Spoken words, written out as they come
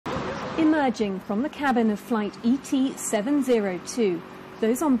Emerging from the cabin of flight ET-702,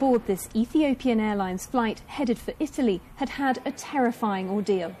 those on board this Ethiopian Airlines flight headed for Italy had had a terrifying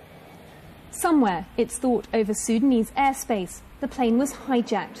ordeal. Somewhere, it's thought over Sudanese airspace, the plane was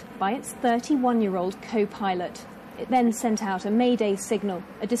hijacked by its 31-year-old co-pilot. It then sent out a Mayday signal,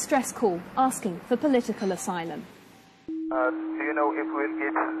 a distress call asking for political asylum. Do you know if we'll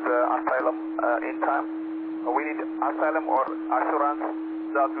get the asylum in time? We need asylum or assurance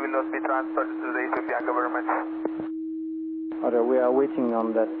that will not be transferred to the Ethiopian government. We are waiting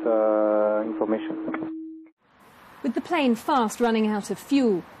on that information. With the plane fast running out of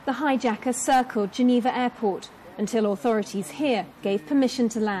fuel, the hijacker circled Geneva Airport until authorities here gave permission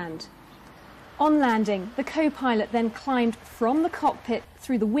to land. On landing, the co-pilot then climbed from the cockpit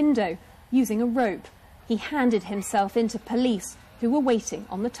through the window using a rope. He handed himself into police, who were waiting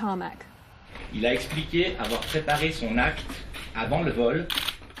on the tarmac. Il a expliqué avoir préparé son acte avant le vol.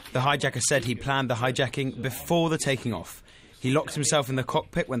 The hijacker said he planned the hijacking before the taking off. He locked himself in the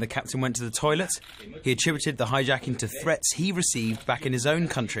cockpit when the captain went to the toilet. He attributed the hijacking to threats he received back in his own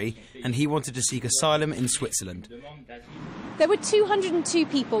country, and he wanted to seek asylum in Switzerland. There were 202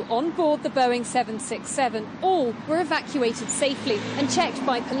 people on board the Boeing 767. All were evacuated safely and checked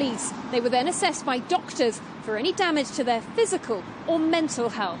by police. They were then assessed by doctors for any damage to their physical or mental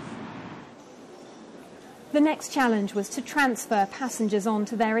health. The next challenge was to transfer passengers on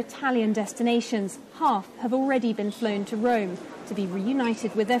to their Italian destinations. Half have already been flown to Rome to be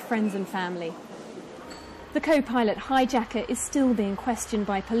reunited with their friends and family. The co-pilot hijacker is still being questioned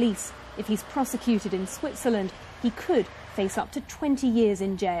by police. If he's prosecuted in Switzerland, he could face up to 20 years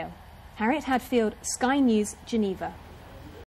in jail. Harriet Hadfield, Sky News, Geneva.